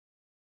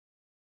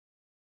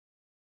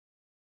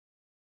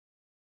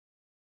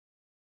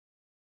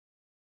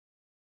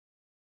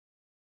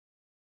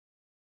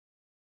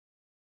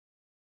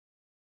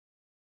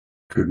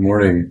Good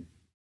morning.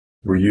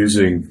 We're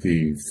using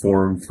the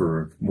form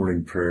for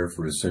morning prayer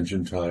for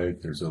Ascension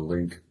Tide. There's a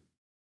link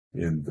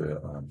in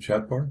the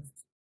chat bar.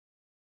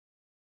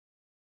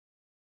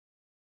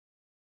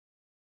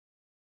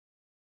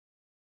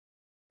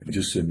 And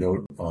just a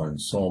note on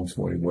Psalm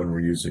 21, we're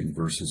using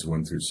verses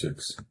 1 through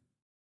 6.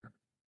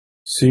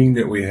 Seeing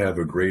that we have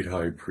a great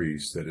high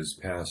priest that has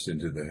passed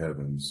into the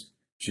heavens,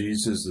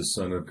 Jesus, the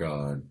Son of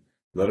God,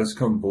 let us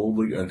come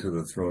boldly unto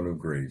the throne of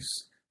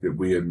grace, that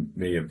we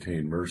may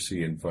obtain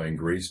mercy and find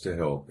grace to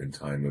help in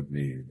time of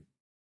need.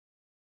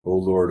 O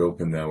Lord,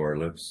 open thou our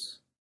lips,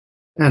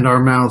 and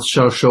our mouths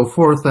shall show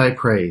forth thy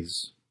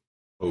praise.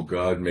 O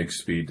God, make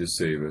speed to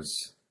save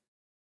us.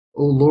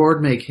 O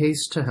Lord, make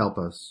haste to help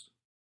us.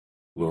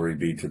 Glory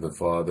be to the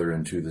Father,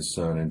 and to the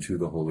Son, and to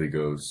the Holy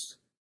Ghost.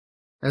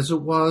 As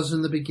it was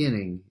in the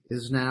beginning,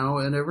 is now,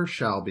 and ever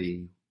shall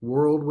be,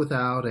 world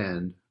without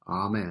end.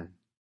 Amen.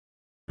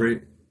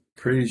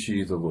 Praise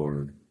ye the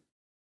Lord.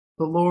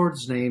 The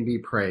Lord's name be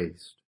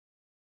praised.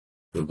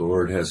 The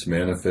Lord has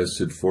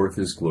manifested forth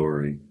his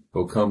glory.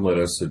 O come, let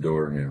us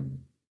adore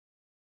him.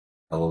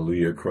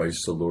 Hallelujah,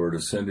 Christ the Lord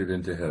ascended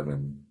into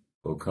heaven.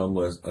 O come,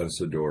 let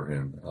us adore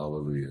him.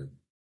 Hallelujah.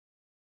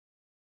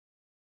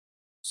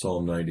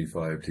 Psalm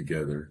 95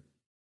 together.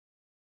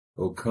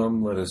 O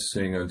come, let us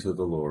sing unto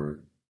the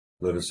Lord.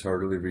 Let us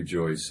heartily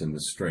rejoice in the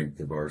strength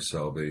of our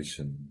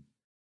salvation.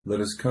 Let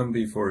us come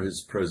before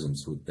his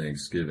presence with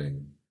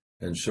thanksgiving,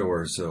 and show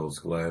ourselves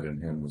glad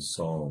in him with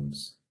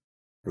psalms.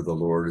 For the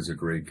Lord is a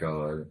great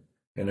God,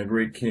 and a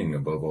great King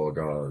above all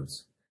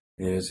gods.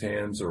 In his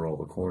hands are all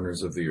the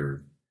corners of the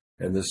earth,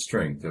 and the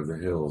strength of the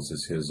hills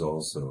is his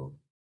also.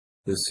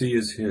 The sea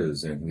is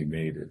his, and he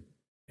made it,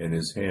 and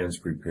his hands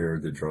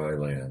prepared the dry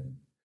land.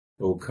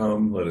 O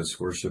come, let us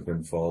worship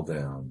and fall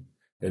down,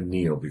 and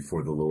kneel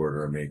before the Lord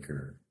our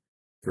Maker.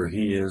 For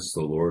he is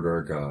the Lord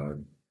our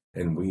God,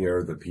 and we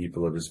are the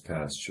people of his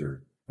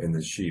pasture, and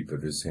the sheep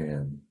of his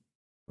hand.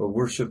 O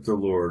worship the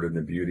Lord in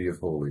the beauty of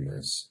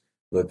holiness.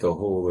 Let the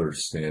whole earth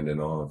stand in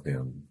awe of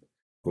him.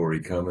 For he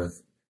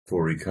cometh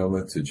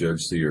to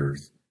judge the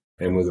earth,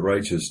 and with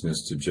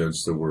righteousness to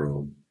judge the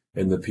world,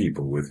 and the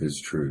people with his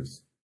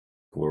truth.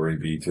 Glory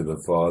be to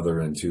the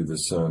Father, and to the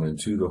Son, and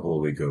to the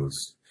Holy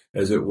Ghost,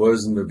 as it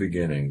was in the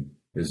beginning,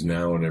 is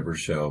now, and ever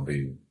shall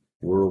be,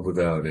 world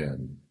without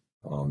end.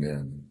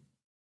 Amen.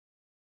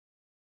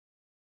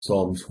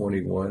 Psalm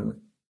 21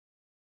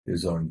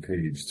 is on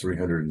page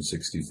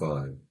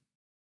 365.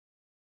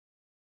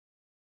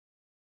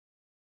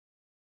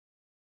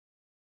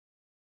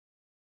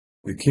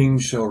 The king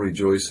shall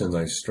rejoice in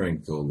thy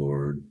strength, O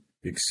Lord.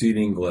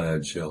 Exceeding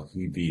glad shall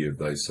he be of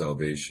thy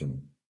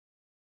salvation.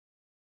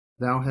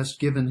 Thou hast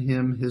given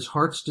him his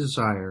heart's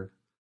desire,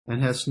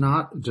 and hast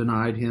not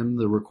denied him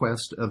the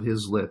request of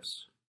his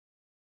lips.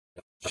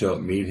 Thou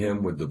shalt meet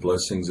him with the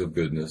blessings of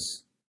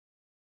goodness,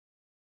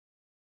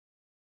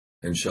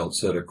 and shalt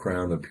set a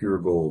crown of pure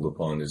gold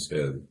upon his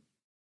head.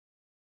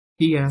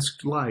 He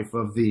asked life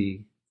of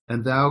thee,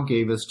 and thou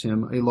gavest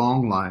him a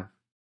long life,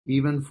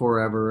 even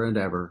forever and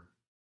ever.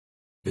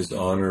 His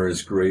honor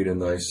is great in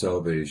thy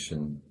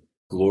salvation.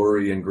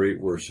 Glory and great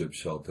worship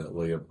shalt thou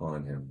lay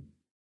upon him.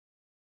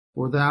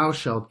 For thou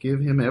shalt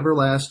give him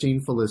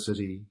everlasting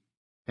felicity,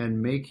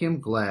 and make him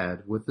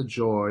glad with the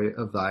joy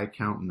of thy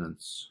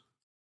countenance.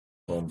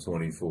 Psalm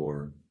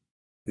 24.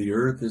 The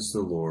earth is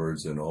the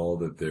Lord's, and all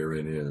that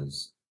therein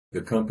is,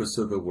 the compass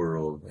of the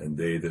world, and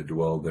they that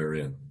dwell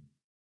therein.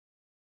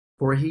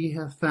 For he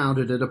hath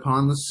founded it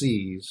upon the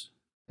seas,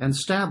 and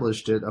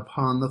established it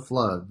upon the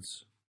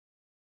floods.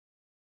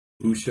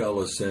 Who shall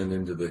ascend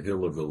into the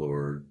hill of the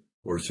Lord,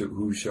 or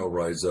who shall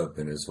rise up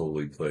in his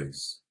holy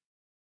place?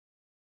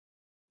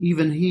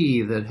 Even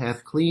he that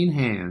hath clean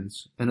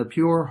hands and a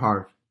pure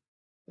heart,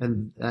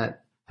 and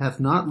that hath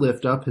not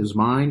lifted up his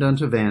mind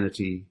unto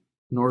vanity,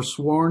 nor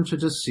sworn to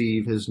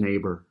deceive his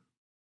neighbor.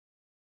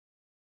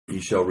 He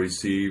shall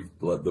receive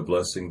the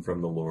blessing from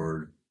the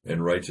Lord,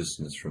 and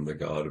righteousness from the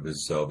God of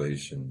his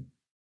salvation.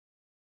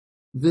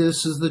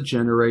 This is the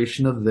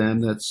generation of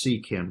them that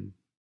seek him,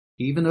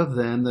 even of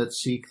them that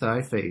seek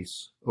thy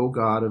face, O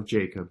God of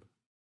Jacob.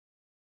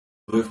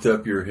 Lift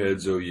up your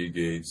heads, O ye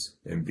gates,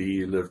 and be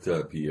ye lift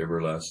up, ye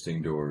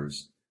everlasting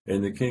doors,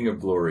 and the King of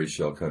glory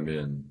shall come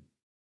in.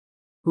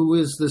 Who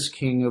is this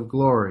King of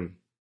glory?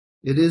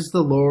 It is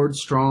the Lord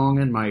strong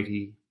and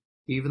mighty,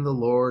 even the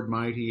Lord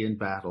mighty in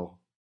battle.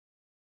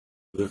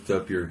 Lift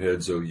up your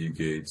heads, O ye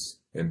gates,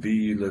 and be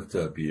ye lift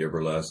up, ye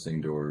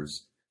everlasting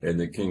doors, and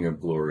the King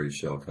of glory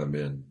shall come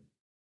in.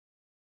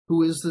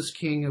 Who is this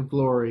King of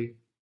glory?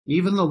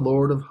 Even the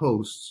Lord of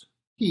hosts,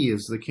 he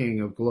is the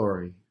King of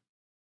glory.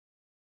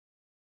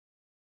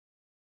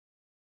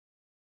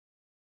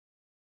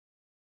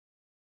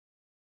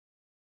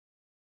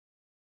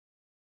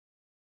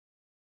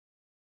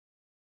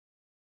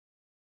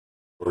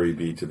 Glory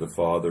be to the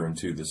Father, and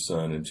to the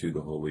Son, and to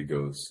the Holy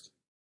Ghost.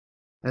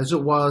 As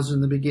it was in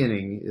the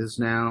beginning, is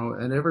now,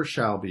 and ever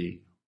shall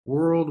be,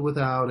 world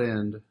without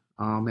end.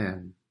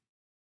 Amen.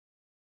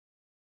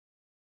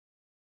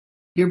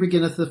 Here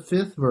beginneth the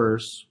 5th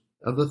verse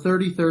of the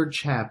 33rd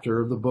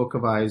chapter of the book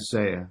of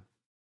Isaiah.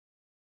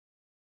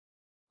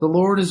 The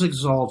Lord is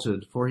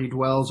exalted, for he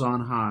dwells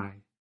on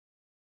high.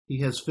 He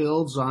has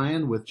filled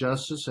Zion with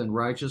justice and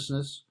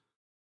righteousness.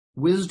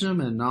 Wisdom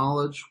and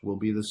knowledge will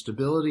be the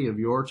stability of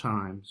your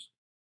times,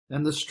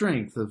 and the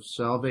strength of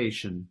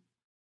salvation.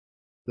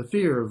 The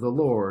fear of the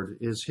Lord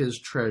is his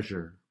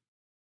treasure.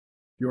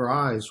 Your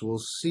eyes will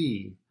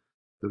see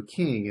the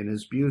King in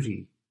his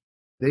beauty.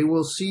 They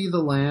will see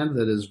the land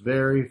that is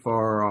very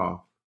far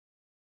off.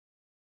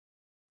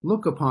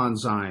 Look upon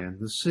Zion,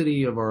 the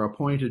city of our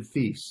appointed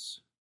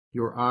feasts.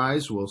 Your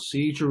eyes will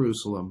see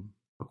Jerusalem,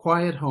 a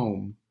quiet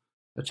home,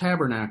 a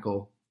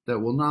tabernacle that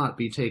will not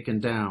be taken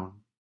down.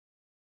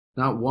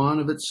 Not one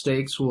of its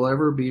stakes will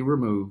ever be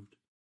removed,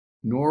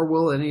 nor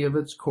will any of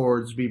its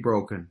cords be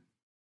broken.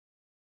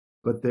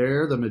 But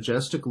there the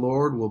majestic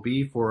Lord will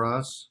be for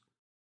us,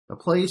 a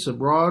place of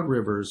broad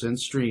rivers and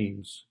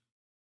streams,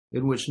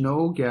 in which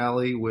no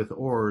galley with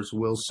oars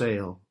will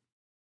sail,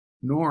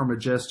 nor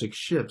majestic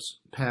ships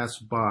pass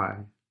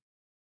by.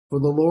 For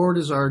the Lord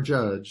is our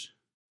judge,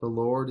 the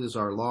Lord is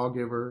our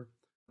lawgiver,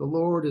 the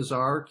Lord is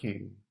our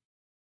King.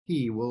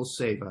 He will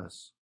save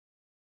us.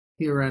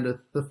 Here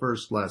endeth the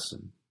first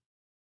lesson.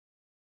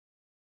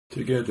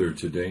 Together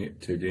Te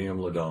Deum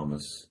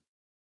Laudamus.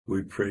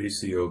 We praise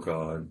thee, O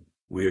God.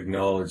 We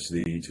acknowledge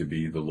thee to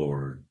be the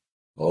Lord.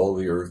 All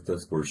the earth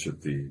doth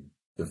worship thee,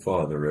 the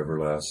Father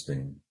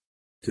everlasting.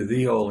 To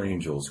thee all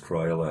angels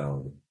cry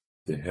aloud,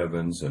 the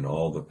heavens and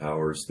all the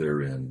powers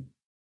therein.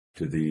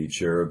 To thee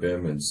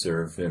cherubim and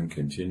seraphim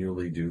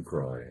continually do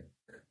cry,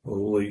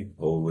 Holy,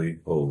 holy,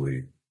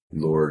 holy,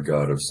 Lord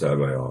God of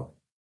Sabaoth.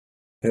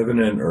 Heaven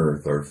and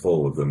earth are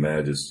full of the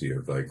majesty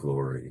of thy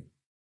glory.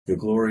 The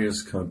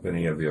glorious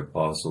company of the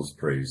apostles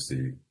praise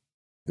thee.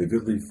 The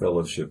goodly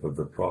fellowship of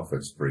the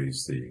prophets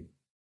praise thee.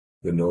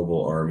 The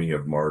noble army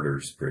of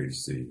martyrs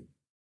praise thee.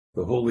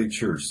 The holy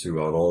church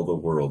throughout all the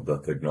world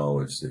doth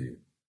acknowledge thee.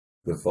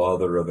 The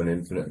Father of an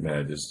infinite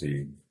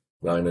majesty,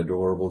 thine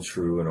adorable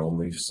true and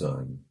only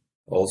Son,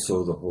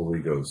 also the Holy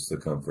Ghost, the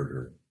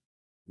Comforter.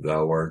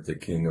 Thou art the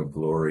King of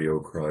glory,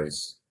 O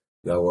Christ.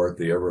 Thou art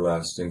the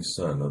everlasting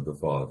Son of the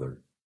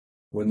Father.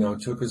 When thou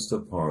tookest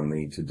upon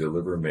thee to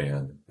deliver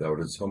man, thou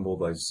didst humble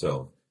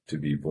thyself to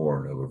be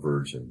born of a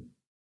virgin.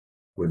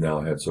 When thou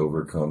hadst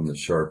overcome the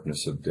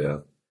sharpness of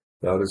death,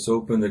 thou didst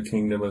open the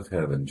kingdom of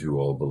heaven to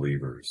all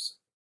believers.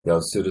 Thou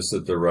sittest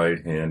at the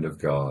right hand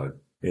of God,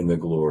 in the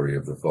glory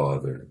of the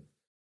Father.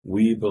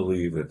 We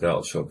believe that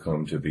thou shalt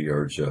come to be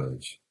our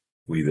judge.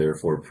 We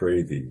therefore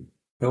pray thee,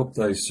 help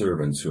thy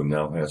servants whom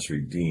thou hast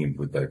redeemed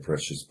with thy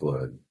precious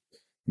blood.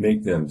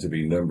 Make them to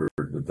be numbered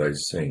with thy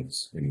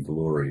saints in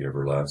glory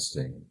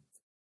everlasting.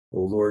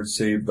 O Lord,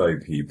 save thy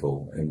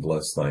people and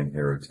bless thine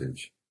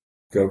heritage.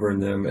 Govern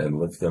them and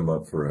lift them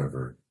up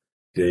forever.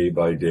 Day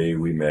by day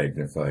we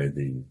magnify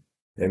thee,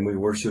 and we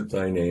worship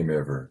thy name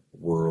ever,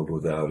 world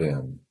without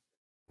end.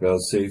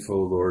 Vouchsafe, O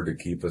Lord, to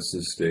keep us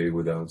this day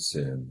without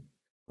sin.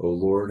 O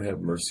Lord, have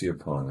mercy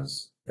upon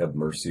us, have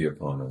mercy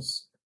upon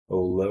us. O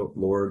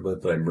Lord,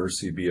 let thy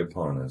mercy be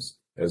upon us,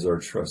 as our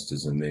trust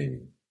is in thee.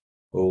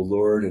 O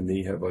Lord, in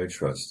thee have I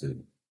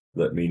trusted.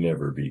 Let me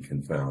never be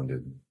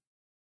confounded.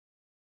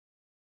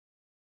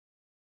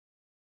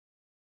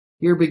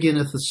 Here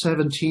beginneth the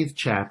 17th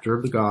chapter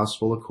of the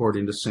Gospel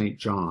according to St.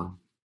 John.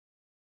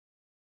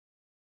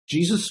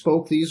 Jesus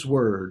spoke these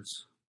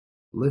words,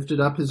 lifted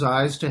up his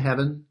eyes to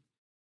heaven,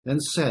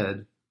 and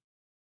said,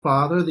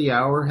 Father, the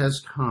hour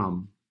has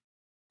come.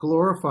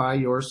 Glorify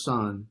your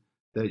Son,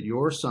 that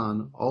your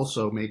Son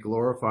also may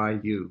glorify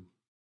you.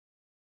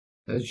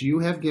 As you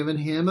have given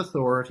him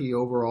authority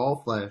over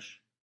all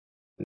flesh,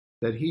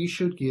 that he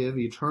should give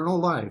eternal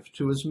life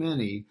to as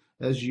many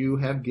as you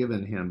have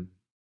given him.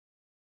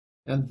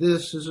 And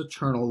this is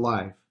eternal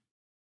life,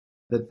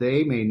 that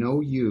they may know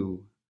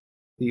you,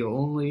 the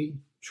only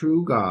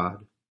true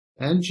God,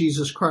 and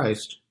Jesus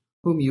Christ,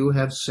 whom you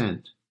have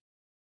sent.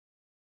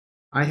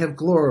 I have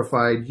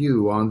glorified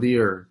you on the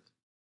earth.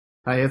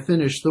 I have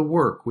finished the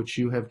work which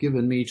you have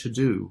given me to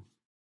do.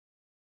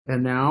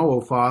 And now,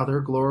 O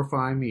Father,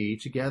 glorify me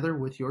together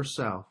with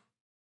yourself,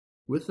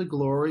 with the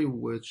glory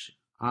which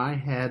I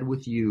had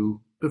with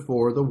you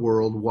before the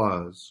world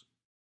was.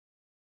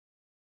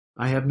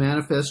 I have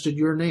manifested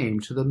your name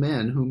to the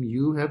men whom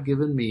you have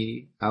given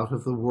me out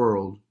of the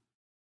world.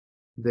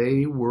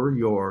 They were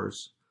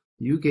yours.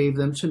 You gave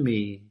them to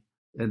me,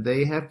 and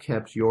they have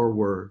kept your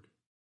word.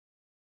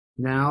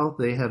 Now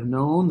they have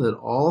known that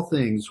all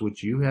things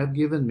which you have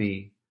given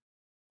me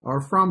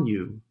are from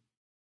you.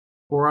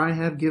 For I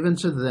have given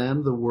to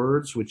them the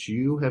words which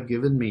you have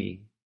given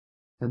me,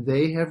 and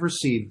they have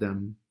received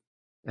them,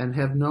 and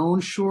have known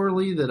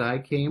surely that I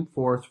came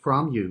forth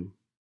from you,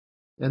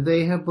 and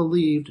they have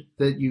believed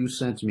that you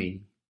sent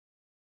me.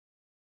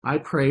 I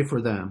pray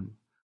for them.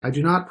 I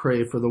do not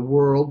pray for the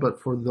world,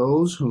 but for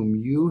those whom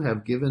you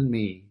have given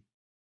me,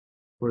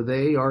 for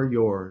they are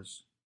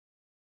yours.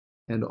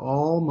 And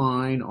all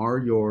mine are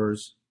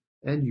yours,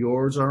 and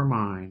yours are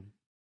mine,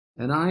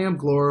 and I am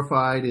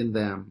glorified in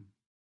them.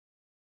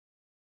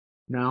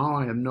 Now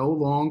I am no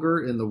longer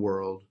in the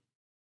world,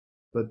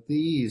 but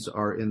these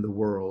are in the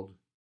world,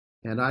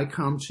 and I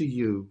come to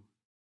you.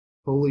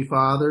 Holy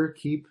Father,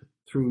 keep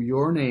through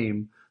your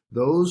name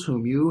those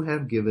whom you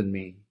have given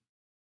me,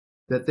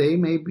 that they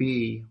may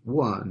be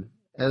one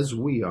as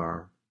we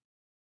are.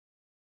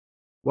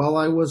 While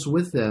I was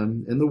with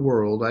them in the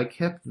world, I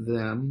kept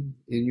them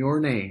in your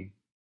name.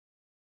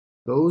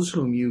 Those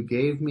whom you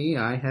gave me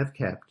I have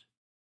kept,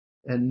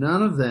 and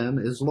none of them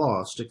is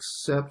lost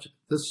except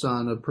the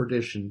son of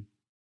perdition,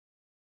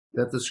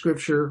 that the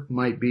scripture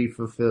might be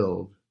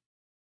fulfilled.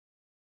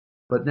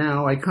 But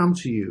now I come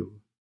to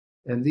you,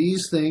 and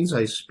these things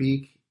I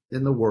speak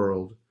in the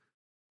world,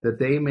 that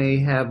they may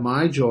have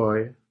my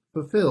joy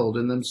fulfilled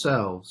in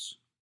themselves.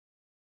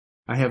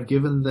 I have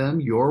given them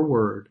your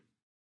word,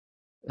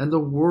 and the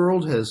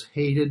world has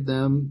hated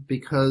them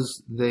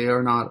because they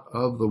are not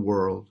of the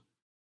world,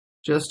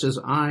 just as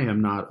I am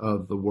not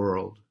of the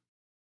world.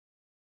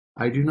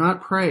 I do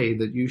not pray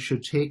that you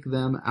should take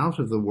them out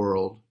of the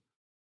world,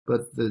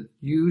 but that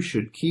you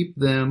should keep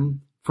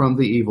them from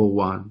the evil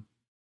one.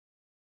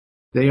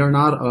 They are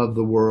not of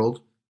the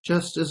world,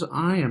 just as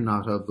I am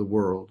not of the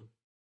world.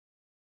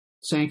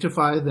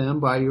 Sanctify them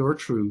by your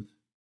truth.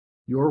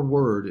 Your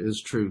word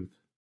is truth.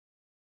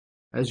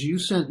 As you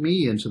sent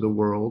me into the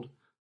world,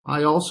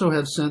 I also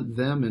have sent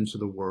them into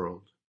the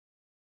world.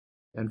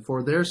 And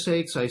for their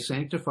sakes I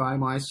sanctify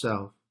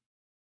myself,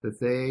 that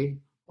they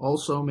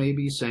also may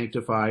be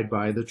sanctified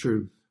by the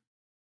truth.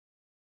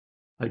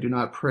 I do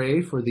not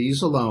pray for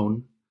these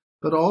alone,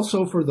 but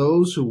also for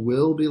those who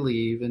will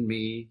believe in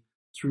me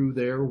through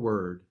their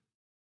word,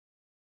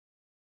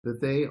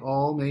 that they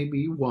all may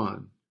be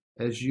one,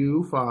 as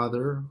you,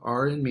 Father,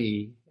 are in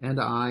me and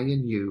I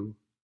in you,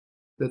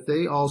 that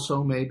they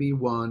also may be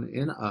one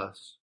in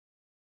us,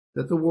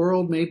 that the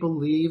world may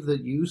believe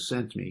that you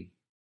sent me.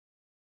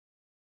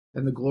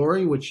 And the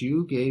glory which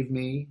you gave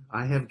me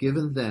I have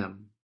given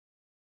them,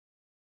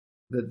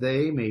 that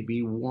they may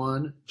be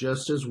one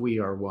just as we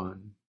are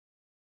one,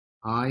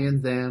 I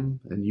in them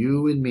and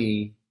you in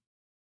me,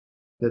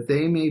 that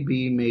they may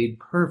be made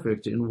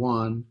perfect in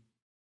one,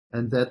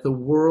 and that the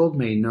world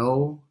may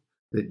know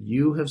that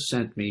you have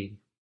sent me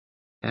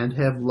and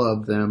have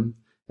loved them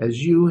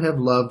as you have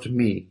loved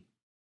me.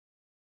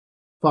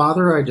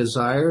 Father, I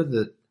desire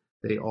that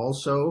they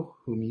also,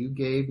 whom you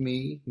gave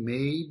me,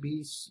 may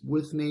be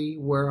with me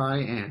where I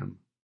am,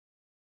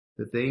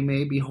 that they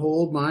may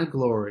behold my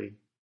glory,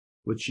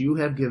 which you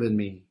have given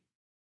me.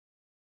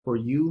 For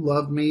you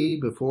loved me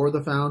before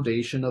the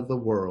foundation of the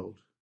world.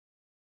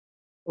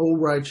 O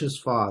righteous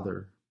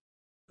Father,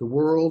 the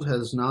world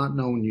has not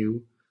known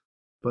you,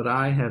 but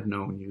I have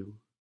known you.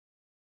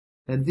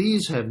 And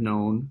these have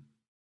known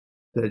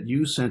that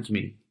you sent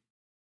me.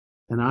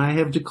 And I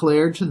have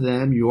declared to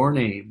them your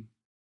name,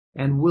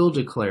 and will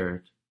declare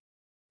it,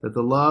 that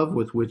the love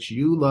with which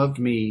you loved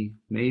me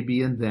may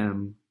be in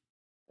them,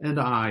 and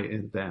I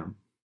in them.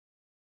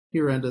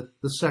 Here endeth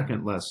the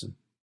second lesson.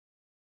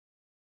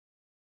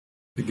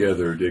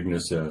 Together,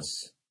 Dignus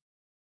Est.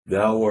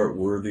 Thou art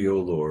worthy, O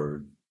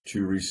Lord,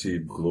 to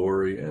receive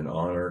glory and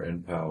honor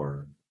and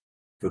power.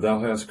 For thou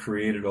hast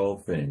created all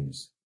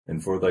things,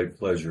 and for thy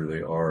pleasure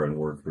they are and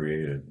were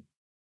created.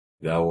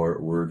 Thou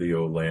art worthy,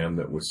 O Lamb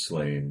that was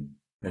slain,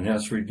 and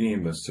hast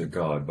redeemed us to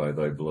God by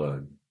thy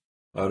blood,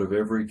 out of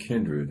every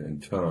kindred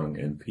and tongue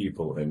and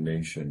people and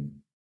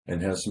nation,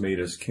 and hast made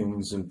us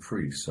kings and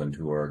priests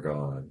unto our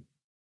God.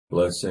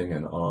 Blessing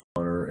and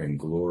honor and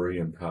glory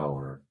and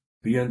power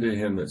be unto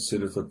him that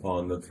sitteth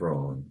upon the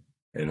throne,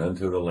 and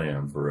unto the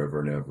Lamb forever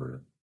and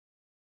ever.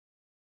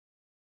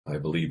 I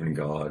believe in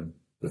God,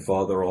 the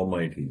Father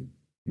Almighty,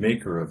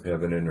 maker of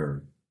heaven and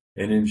earth,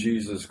 and in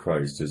Jesus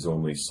Christ, his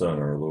only Son,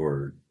 our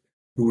Lord,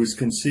 who was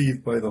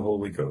conceived by the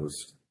Holy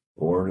Ghost,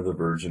 born of the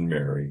Virgin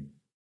Mary,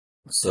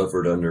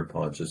 suffered under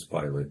Pontius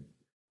Pilate,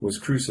 was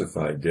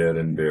crucified, dead,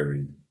 and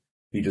buried.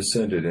 He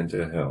descended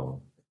into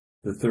hell.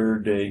 The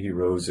third day he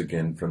rose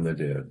again from the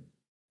dead.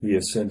 He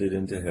ascended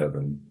into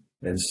heaven,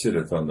 and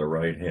sitteth on the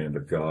right hand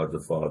of God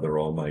the Father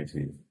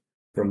Almighty.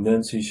 From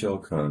thence he shall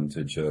come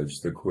to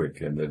judge the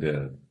quick and the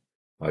dead.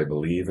 I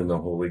believe in the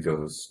Holy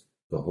Ghost,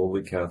 the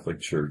Holy Catholic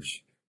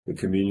Church, the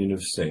communion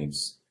of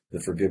saints, the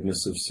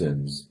forgiveness of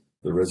sins,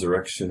 the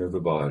resurrection of the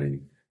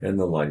body, and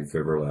the life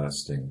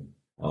everlasting.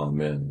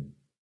 Amen.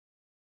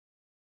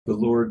 The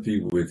Lord be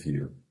with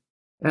you.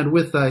 And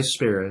with thy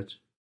spirit.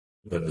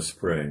 Let us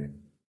pray.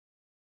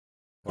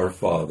 Our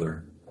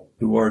Father,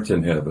 who art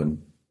in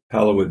heaven,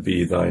 hallowed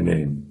be thy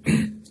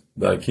name.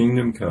 Thy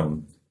kingdom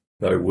come,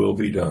 thy will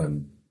be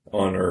done,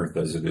 on earth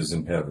as it is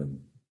in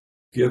heaven.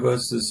 Give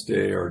us this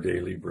day our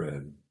daily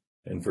bread,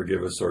 and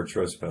forgive us our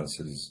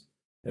trespasses,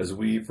 as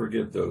we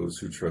forgive those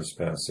who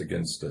trespass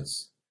against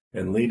us.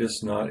 And lead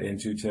us not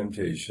into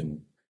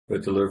temptation,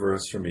 but deliver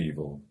us from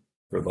evil.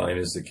 For thine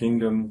is the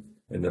kingdom,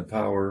 and the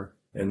power,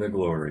 and the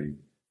glory,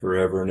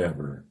 forever and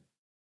ever.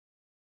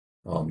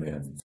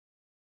 Amen.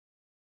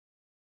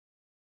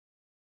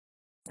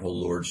 O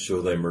Lord,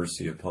 show thy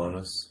mercy upon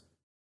us.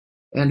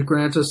 And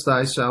grant us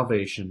thy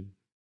salvation.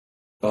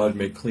 God,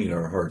 may clean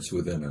our hearts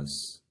within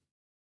us.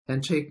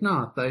 and take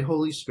not thy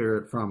Holy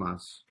Spirit from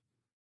us.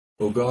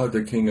 O God,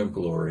 the King of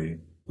glory,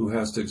 who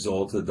hast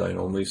exalted thine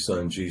only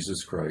Son,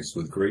 Jesus Christ,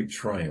 with great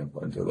triumph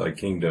unto thy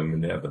kingdom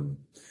in heaven,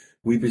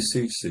 we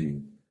beseech thee,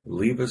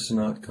 leave us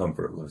not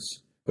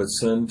comfortless, but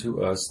send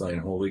to us thine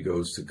Holy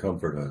Ghost to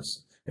comfort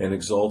us, and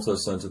exalt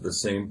us unto the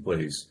same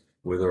place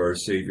whither our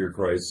Saviour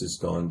Christ is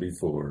gone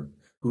before,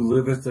 who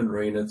liveth and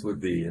reigneth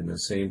with thee in the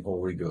same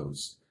Holy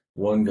Ghost,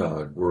 one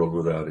God, world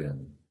without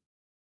end.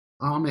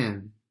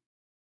 Amen.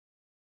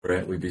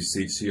 Grant, we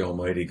beseech thee,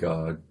 Almighty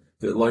God,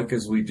 that like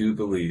as we do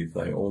believe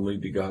thy only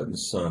begotten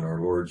Son,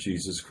 our Lord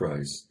Jesus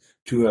Christ,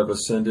 to have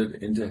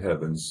ascended into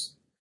heavens,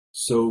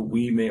 so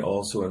we may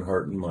also in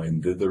heart and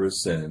mind thither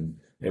ascend,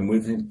 and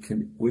with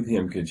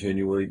him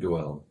continually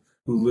dwell,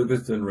 who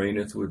liveth and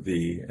reigneth with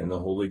thee and the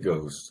Holy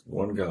Ghost,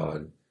 one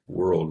God,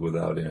 world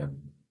without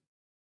end.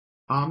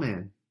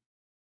 Amen.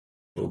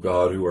 O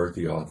God, who art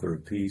the author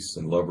of peace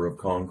and lover of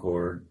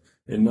concord,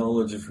 in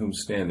knowledge of whom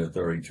standeth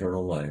our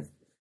eternal life,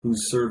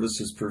 whose service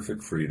is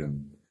perfect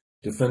freedom,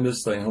 defend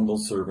us, thy humble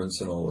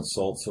servants, in all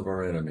assaults of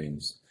our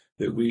enemies,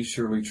 that we,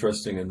 surely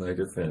trusting in thy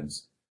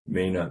defense,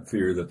 may not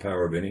fear the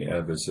power of any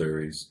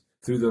adversaries,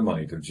 through the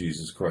might of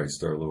Jesus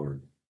Christ our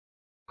Lord.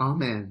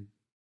 Amen.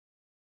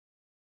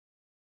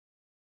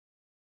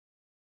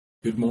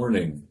 Good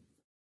morning.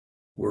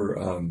 We're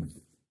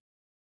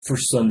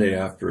first Sunday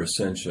after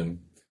Ascension,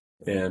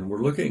 and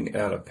we're looking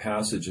at a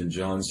passage in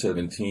John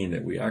 17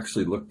 that we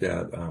actually looked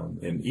at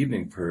in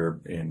evening prayer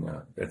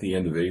at the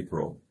end of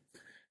April.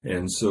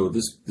 And so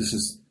this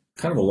is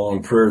kind of a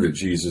long prayer that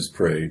Jesus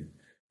prayed.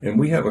 And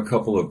we have a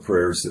couple of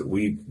prayers that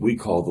we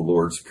call the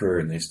Lord's Prayer,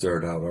 and they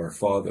start out, Our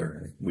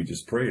Father. We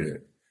just prayed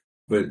it.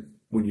 But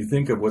when you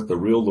think of what the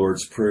real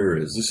Lord's Prayer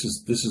is,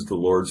 this is the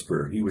Lord's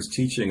Prayer. He was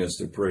teaching us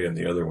to pray in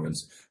the other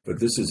ones,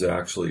 but this is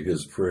actually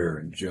his prayer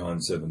in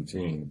John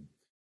 17.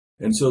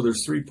 And so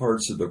there's three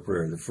parts of the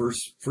prayer. The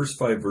first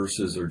 5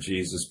 verses are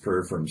Jesus'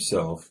 prayer for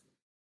himself.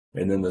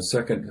 And then the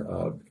second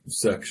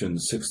section,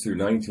 6 through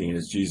 19,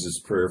 is Jesus'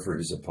 prayer for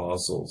his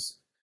apostles.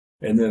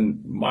 And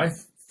then my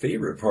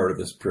favorite part of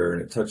this prayer,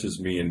 and it touches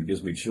me and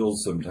gives me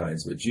chills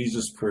sometimes, but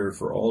Jesus' prayer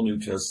for all New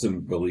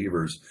Testament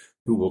believers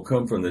who will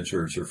come from the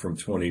church are from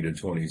 20 to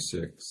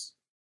 26.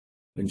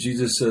 And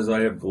Jesus says,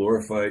 I have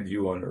glorified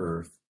you on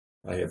earth.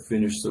 I have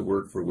finished the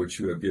work for which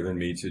you have given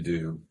me to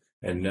do.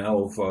 And now,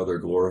 O Father,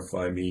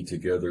 glorify me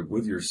together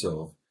with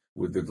yourself,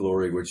 with the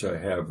glory which I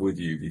have with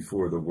you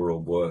before the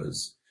world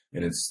was.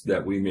 And it's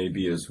that we may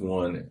be as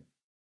one,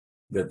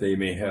 that they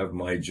may have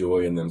my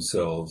joy in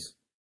themselves,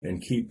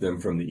 and keep them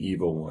from the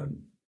evil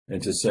one,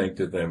 and to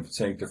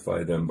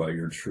sanctify them by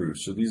your truth.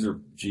 So these are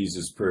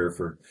Jesus' prayer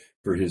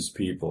for his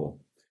people.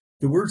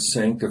 The word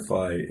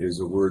sanctify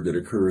is a word that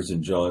occurs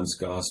in John's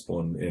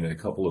gospel in a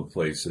couple of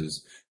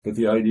places, but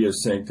the idea of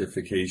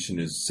sanctification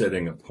is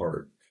setting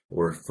apart,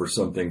 or for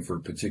something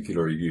for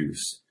particular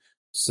use.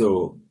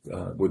 So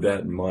with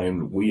that in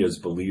mind, we as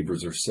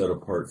believers are set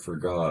apart for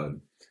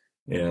God.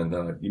 And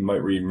you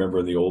might remember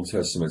in the Old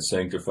Testament,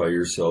 sanctify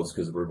yourselves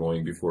because we're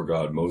going before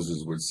God.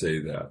 Moses would say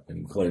that,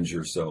 and cleanse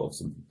yourselves.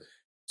 And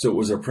so it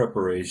was a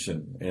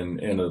preparation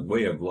and a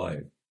way of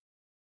life.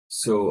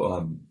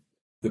 So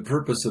the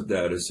purpose of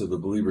that is so the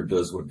believer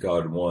does what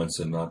God wants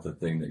and not the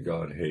thing that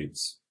God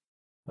hates.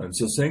 And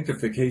so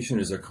sanctification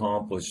is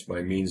accomplished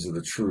by means of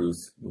the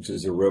truth, which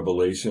is a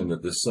revelation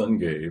that the Son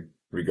gave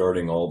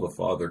regarding all the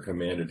Father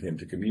commanded him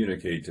to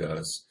communicate to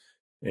us,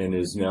 and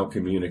is now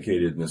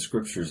communicated in the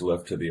scriptures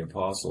left to the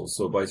apostles.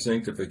 So by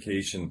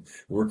sanctification,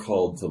 we're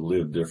called to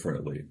live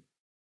differently.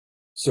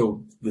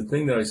 So the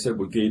thing that I said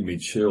what gave me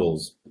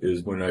chills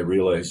is when I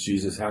realized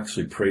Jesus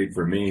actually prayed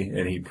for me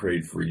and he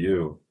prayed for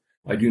you.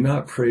 I do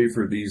not pray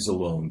for these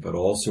alone, but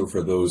also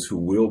for those who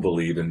will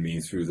believe in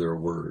me through their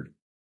word,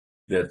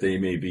 that they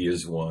may be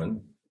as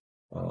one,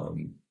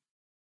 and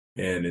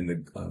in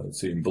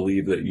the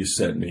believe that you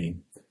sent me,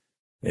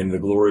 and the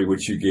glory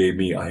which you gave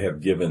me, I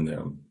have given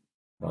them.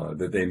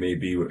 That they may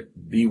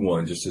be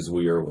one just as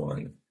we are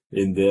one,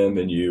 in them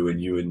and you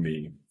and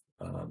me,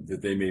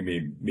 that they may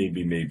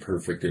be made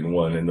perfect in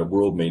one, and the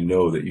world may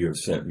know that you have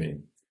sent me.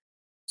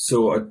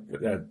 So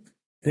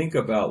think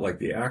about like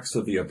the Acts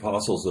of the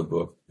Apostles, a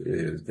book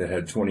that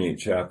had 28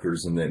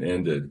 chapters and then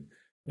ended.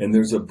 And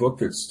there's a book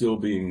that's still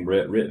being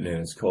written,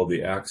 and it's called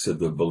the Acts of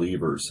the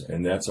Believers,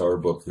 and that's our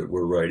book that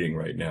we're writing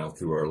right now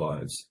through our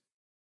lives.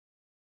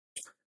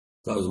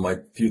 That was my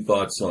few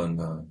thoughts on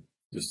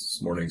just this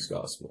morning's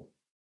gospel.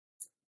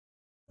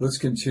 Let's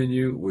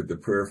continue with the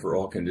prayer for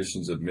all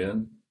conditions of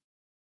men.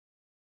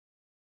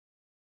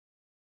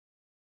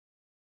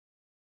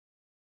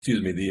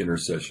 Excuse me, the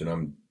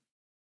intercession.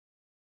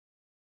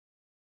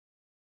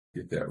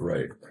 Get that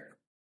right.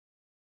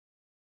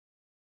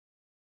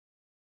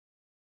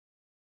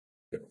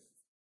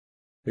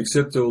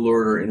 Accept, O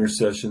Lord, our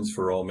intercessions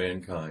for all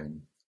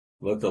mankind.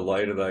 Let the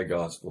light of thy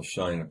gospel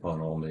shine upon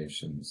all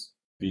nations.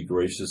 Be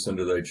gracious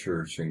unto thy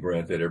church, and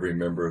grant that every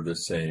member of the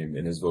same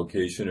in his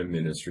vocation and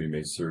ministry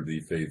may serve thee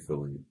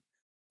faithfully.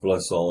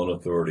 Bless all in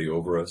authority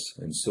over us,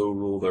 and so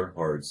rule their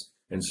hearts,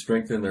 and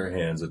strengthen their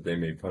hands that they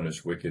may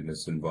punish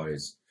wickedness and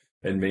vice,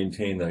 and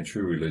maintain thy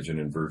true religion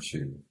and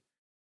virtue.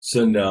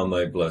 Send down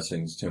thy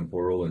blessings,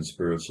 temporal and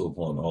spiritual,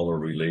 upon all our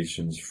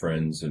relations,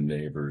 friends, and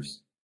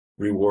neighbors.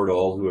 Reward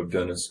all who have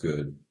done us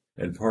good,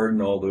 and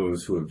pardon all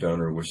those who have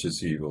done or wish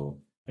us evil,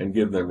 and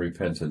give them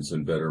repentance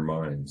and better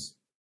minds.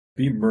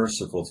 Be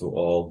merciful to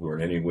all who are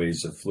in any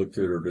ways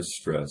afflicted or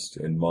distressed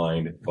in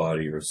mind,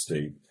 body, or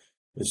state,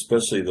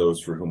 especially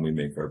those for whom we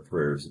make our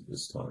prayers at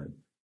this time.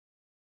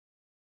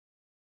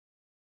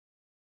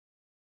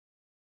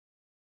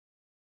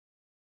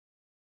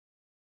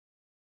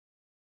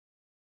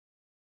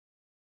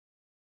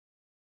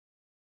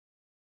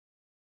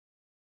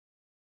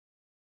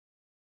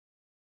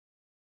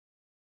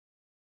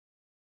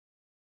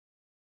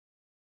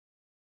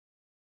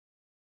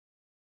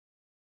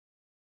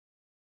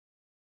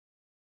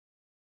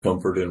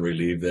 Comfort and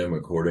relieve them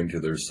according to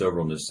their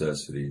several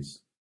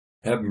necessities.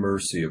 Have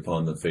mercy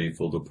upon the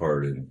faithful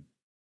departed,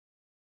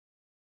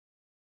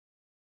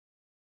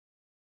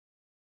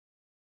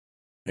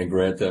 and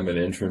grant them an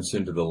entrance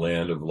into the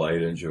land of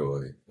light and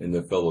joy, in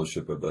the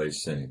fellowship of thy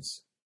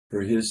saints.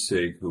 For his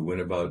sake who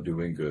went about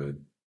doing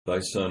good,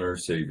 thy Son, our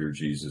Savior,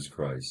 Jesus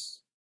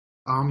Christ.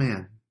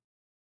 Amen.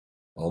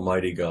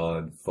 Almighty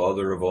God,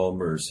 Father of all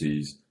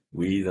mercies,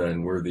 we,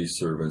 thine worthy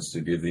servants,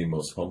 to give thee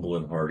most humble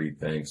and hearty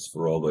thanks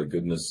for all thy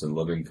goodness and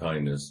loving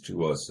kindness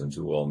to us and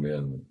to all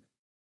men.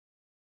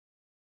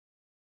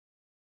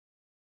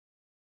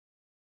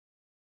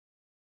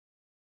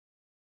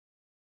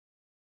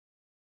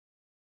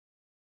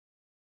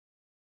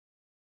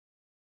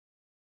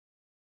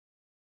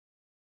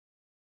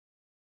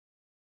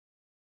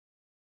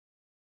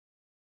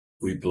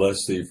 We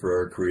bless thee for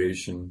our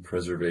creation,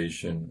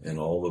 preservation, and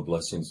all the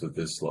blessings of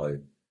this life,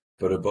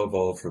 but above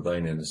all for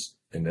thine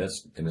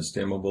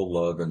inestimable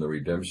love and the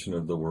redemption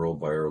of the world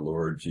by our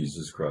Lord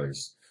Jesus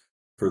Christ,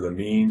 for the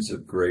means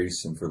of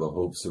grace and for the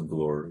hopes of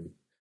glory.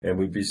 And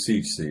we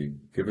beseech thee,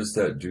 give us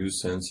that due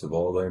sense of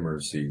all thy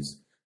mercies,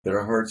 that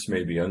our hearts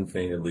may be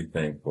unfeignedly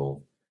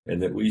thankful,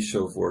 and that we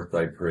show forth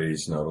thy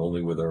praise not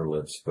only with our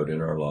lips, but in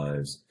our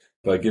lives,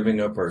 by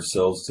giving up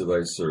ourselves to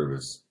thy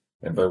service,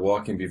 and by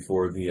walking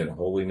before thee in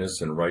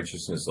holiness and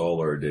righteousness all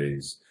our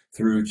days,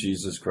 through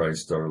Jesus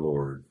Christ our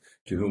Lord,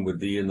 to whom with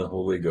thee and the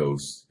Holy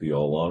Ghost be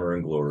all honor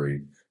and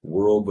glory,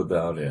 world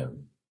without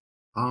end.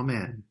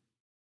 Amen.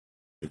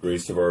 The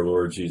grace of our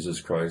Lord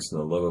Jesus Christ and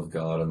the love of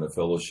God and the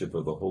fellowship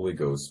of the Holy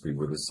Ghost be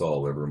with us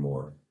all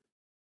evermore.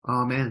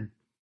 Amen.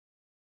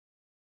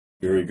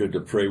 Very good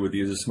to pray with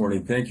you this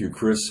morning. Thank you,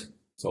 Chris.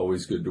 It's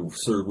always good to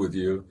serve with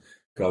you.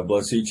 God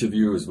bless each of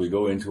you as we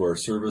go into our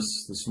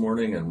service this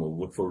morning, and we'll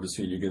look forward to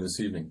seeing you again this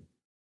evening.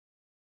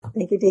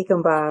 Thank you,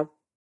 Deacon Bob.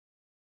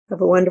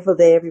 Have a wonderful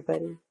day,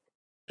 everybody.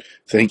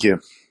 Thank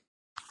you.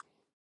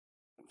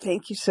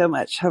 Thank you so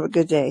much. Have a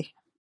good day.